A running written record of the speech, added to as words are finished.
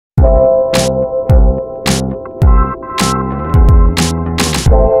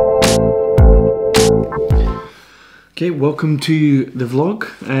Okay, welcome to the vlog.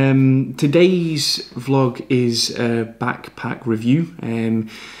 Today's vlog is a backpack review.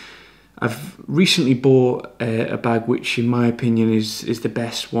 I've recently bought a bag which in my opinion is the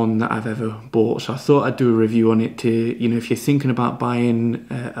best one that I've ever bought, so I thought I'd do a review on it to, you know, if you're thinking about buying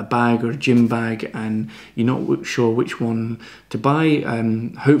a bag or a gym bag and you're not sure which one to buy,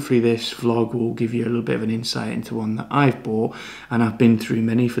 hopefully this vlog will give you a little bit of an insight into one that I've bought, and I've been through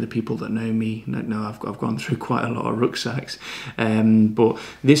many. For the people that know me know I've gone through quite a lot of rucksacks, but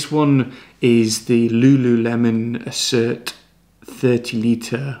this one is the Lululemon Assert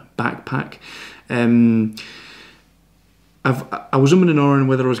 30-litre backpack. I was umming and ahhing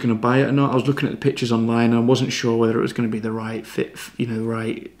whether I was going to buy it or not. I was looking at the pictures online and I wasn't sure whether it was going to be the right fit, you know,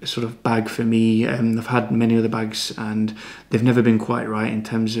 right sort of bag for me. I've had many other bags and they've never been quite right in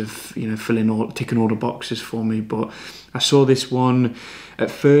terms of, you know, ticking all the boxes for me. But I saw this one.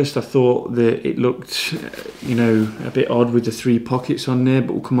 At first I thought that it looked, you know, a bit odd with the 3 pockets on there,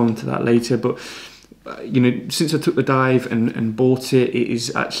 but we'll come on to that later. But you know, since I took the dive and bought it, it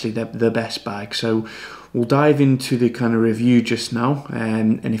is actually the best bag. So we'll dive into the kind of review just now,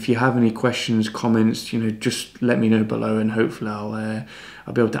 and if you have any questions, comments, you know, just let me know below, and hopefully I'll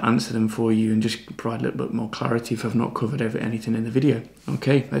be able to answer them for you and just provide a little bit more clarity if I've not covered anything in the video.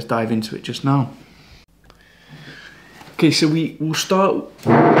 Okay, let's dive into it just now. Okay, so we'll start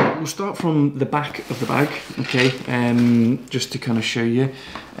from the back of the bag, okay, just to kind of show you.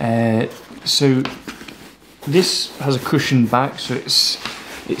 So this has a cushioned back, so it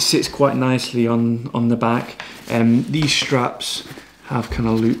sits quite nicely on the back. These straps have kind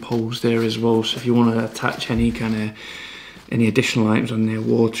of loopholes there as well, so if you want to attach any additional items on there,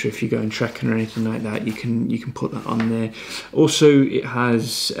 water, if you're going trekking or anything like that, you can put that on there. Also, it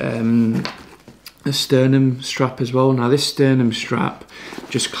has a sternum strap as well. Now this sternum strap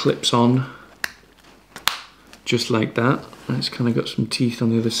just clips on just like that, and it's kind of got some teeth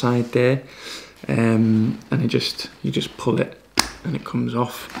on the other side there, and you just pull it and it comes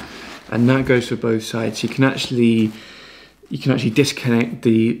off, and that goes for both sides. You can actually disconnect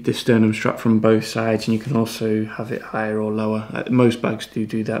the sternum strap from both sides, and you can also have it higher or lower. Most bags do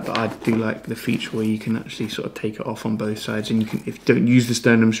that, but I do like the feature where you can actually sort of take it off on both sides, and you can, if you don't use the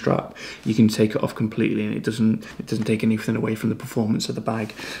sternum strap, you can take it off completely, and it doesn't take anything away from the performance of the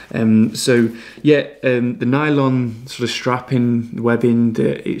bag. So yeah, the nylon sort of strapping webbing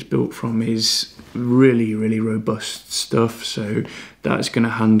that it's built from is really robust stuff, so that's going to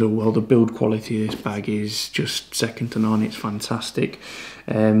handle well. The build quality of this bag is just second to none. It's fantastic.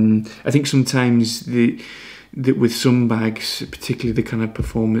 I think sometimes with some bags, particularly the kind of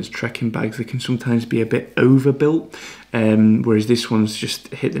performance trekking bags, they can sometimes be a bit overbuilt, whereas this one's just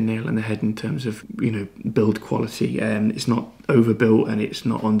hit the nail on the head in terms of, you know, build quality. It's not overbuilt and it's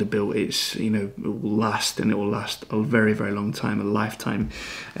not underbuilt. It's, you know, it will last, and it will last a very long time, a lifetime,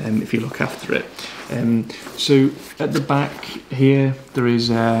 if you look after it. So at the back here there is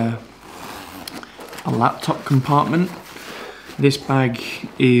a laptop compartment. This bag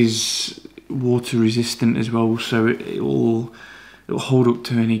is water resistant as well, so it'll hold up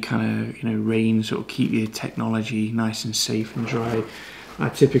to any kind of, you know, rain, so it'll keep your technology nice and safe and dry. I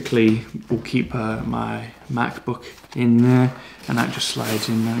typically will keep my MacBook in there, and that just slides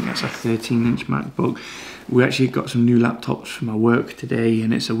in. I think that's a 13-inch MacBook. We actually got some new laptops for my work today,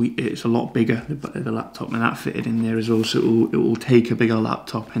 and it's a lot bigger, the laptop, and that fitted in there as well, so it will take a bigger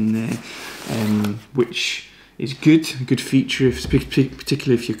laptop in there, which is a good feature,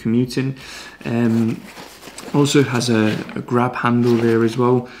 particularly if you're commuting. Also has a grab handle there as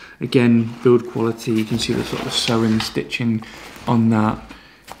well. Again, build quality, you can see the sort of sewing stitching on that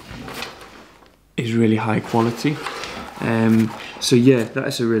is really high quality. So yeah,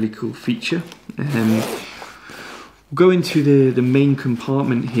 that's a really cool feature. We'll go into the main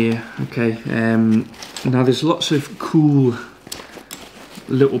compartment here. Okay, now there's lots of cool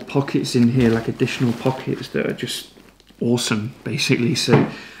little pockets in here, like additional pockets that are just awesome, basically. So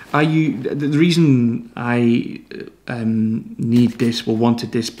the reason I need this, or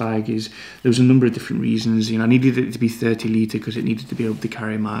wanted this bag, is there was a number of different reasons. You know, I needed it to be 30-litre because it needed to be able to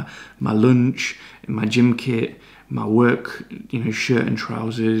carry my lunch, my gym kit, my work, you know, shirt and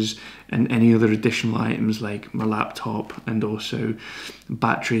trousers, and any other additional items like my laptop, and also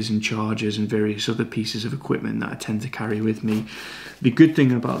batteries and chargers and various other pieces of equipment that I tend to carry with me. The good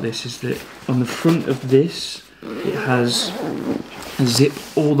thing about this is that on the front of this, it has a zip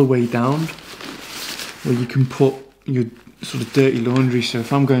all the way down where you can put your sort of dirty laundry. So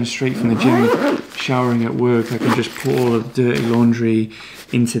if I'm going straight from the gym, showering at work, I can just put all of the dirty laundry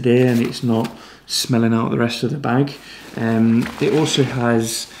into there, and it's not smelling out the rest of the bag. It also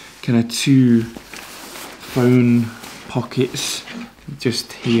has kind of 2 phone pockets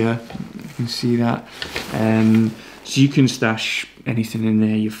just here. You can see that. So you can stash anything in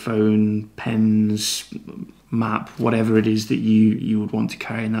there, your phone, pens, map, whatever it is that you would want to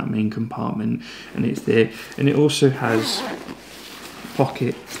carry in that main compartment, and it's there. And it also has a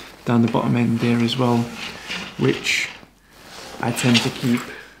pocket down the bottom end there as well, which I tend to keep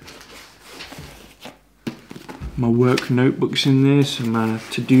my work notebooks in there, so my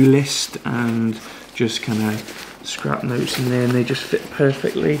to-do list and just kind of scrap notes in there, and they just fit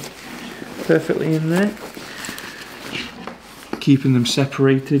perfectly in there, keeping them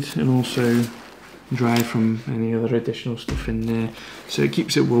separated and also dry from any other additional stuff in there. So it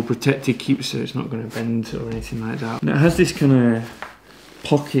keeps it well protected, keeps it, it's not going to bend or anything like that. And it has this kind of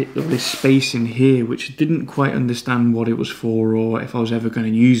pocket or this space in here which I didn't quite understand what it was for or if I was ever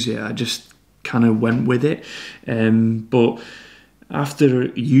going to use it. I just kind of went with it, but after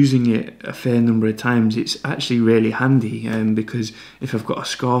using it a fair number of times, it's actually really handy, because if I've got a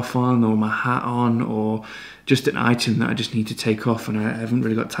scarf on or my hat on or just an item that I just need to take off and I haven't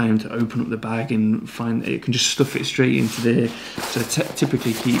really got time to open up the bag and find it, can just stuff it straight into there. So I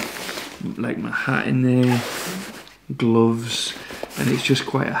typically keep like my hat in there, gloves, and it's just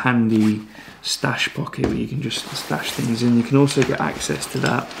quite a handy stash pocket where you can just stash things in. You can also get access to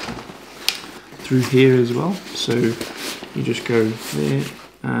that through here as well, so you just go there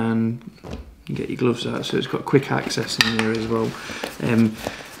and you get your gloves out, so it's got quick access in there as well.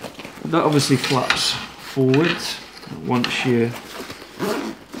 That obviously flaps forwards once you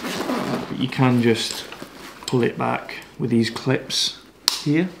can just pull it back with these clips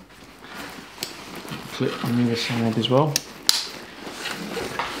here, clip on the other side as well,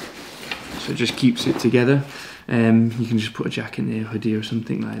 so it just keeps it together. You can just put a jacket in there, hoodie or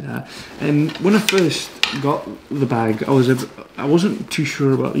something like that. When I first got the bag, I wasn't too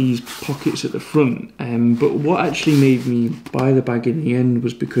sure about these pockets at the front, but what actually made me buy the bag in the end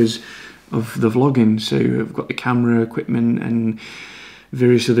was because of the vlogging. So I've got the camera equipment and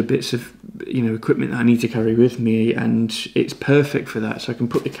various other bits of equipment that I need to carry with me, and it's perfect for that. So I can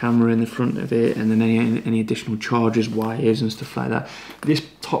put the camera in the front of it, and then any additional chargers, wires and stuff like that. This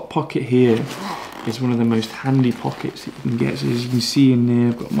top pocket here is one of the most handy pockets that you can get. So as you can see in there,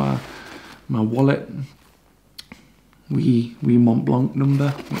 I've got my wallet, wee Mont Blanc number,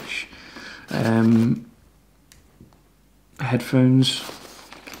 which headphones,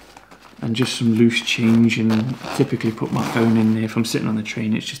 and just some loose change, and I typically put my phone in there. If I'm sitting on the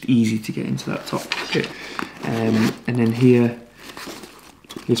train, it's just easy to get into that top pocket. And then here,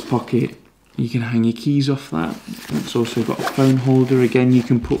 this pocket, you can hang your keys off that. It's also got a phone holder. Again, you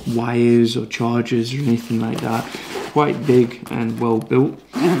can put wires or chargers or anything like that. Quite big and well built.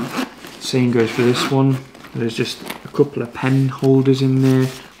 Same goes for this one. There's just a couple of pen holders in there,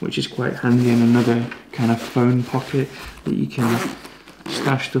 which is quite handy, and another kind of phone pocket that you can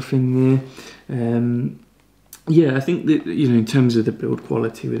stash stuff in there. Yeah, I think that in terms of the build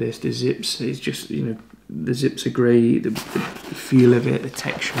quality with this, the zips, it's just the zips are great. The feel of it, the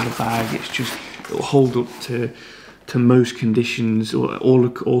texture of the bag, it'll hold up to most conditions, or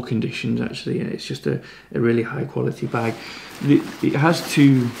all conditions actually. And it's just a really high quality bag. It has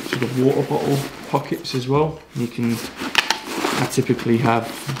two sort of water bottle pockets as well. I typically have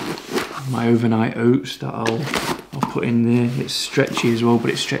my overnight oats that I'll put in there. It's stretchy as well, but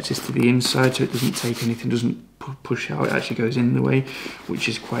it stretches to the inside, so it doesn't take anything, doesn't push out, it actually goes in the way, which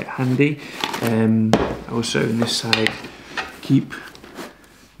is quite handy. Also on this side, keep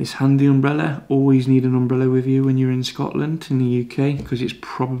this handy umbrella. Always need an umbrella with you when you're in Scotland, in the UK, because it's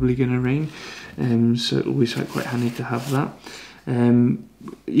probably going to rain, so it's always quite handy to have that.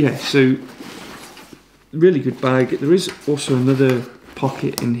 Yeah, so really good bag. There is also another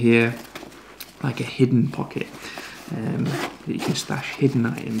pocket in here, like a hidden pocket, that you can stash hidden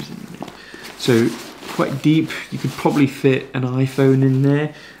items in there. So quite deep. You could probably fit an iPhone in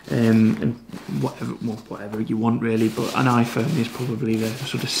there, and whatever you want really, but an iPhone is probably the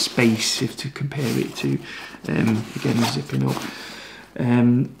sort of space if to compare it to. Again, zipping up.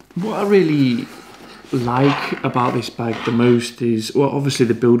 What I really like about this bag the most is, well, obviously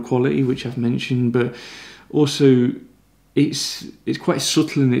the build quality, which I've mentioned, but also it's quite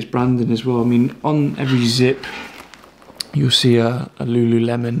subtle in its branding as well. I mean, on every zip you'll see a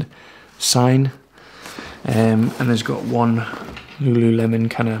Lululemon sign, and there's got one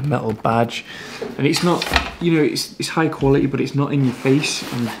Lululemon kind of metal badge, and it's not, it's high quality, but it's not in your face,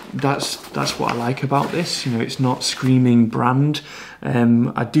 and that's what I like about this. It's not screaming brand.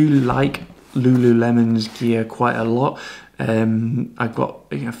 I do like Lululemon's gear quite a lot. I've got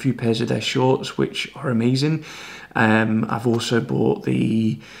a few pairs of their shorts which are amazing. I've also bought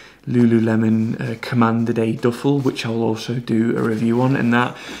the Lululemon Commander Day duffel, which I'll also do a review on. And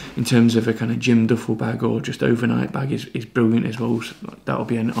that, in terms of a kind of gym duffel bag or just overnight bag, is brilliant as well. So that'll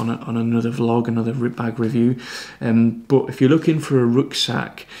be on another vlog, another bag review. But if you're looking for a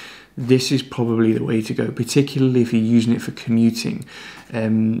rucksack, this is probably the way to go, particularly if you're using it for commuting. I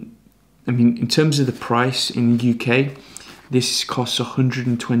mean, in terms of the price in the UK, this costs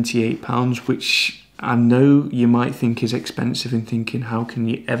 £128, which I know you might think is expensive and thinking, how can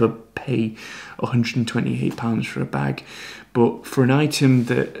you ever pay £128 for a bag? But for an item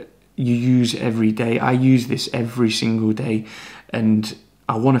that you use every day, I use this every single day, and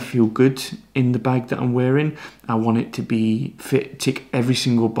I want to feel good in the bag that I'm wearing. I want it to be fit, tick every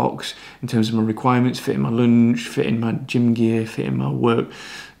single box in terms of my requirements, fit in my lunch, fit in my gym gear, fit in my work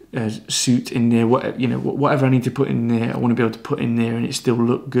suit in there, whatever I need to put in there, I want to be able to put in there and it still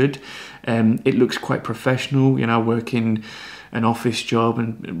look good. It looks quite professional. I work in an office job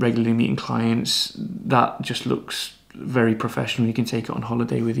and regularly meeting clients. That just looks very professional. You can take it on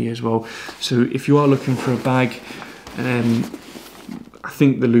holiday with you as well. So if you are looking for a bag, I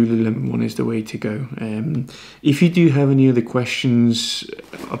think the Lululemon one is the way to go. If you do have any other questions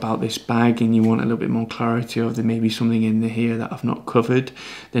about this bag and you want a little bit more clarity, or there may be something in here that I've not covered,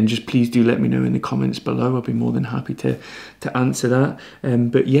 then just please do let me know in the comments below. I'll be more than happy to answer that.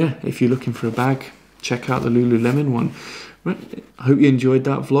 But yeah, if you're looking for a bag, check out the Lululemon one. Right, I hope you enjoyed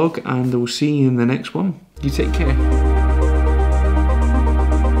that vlog, and I will see you in the next one. You take care.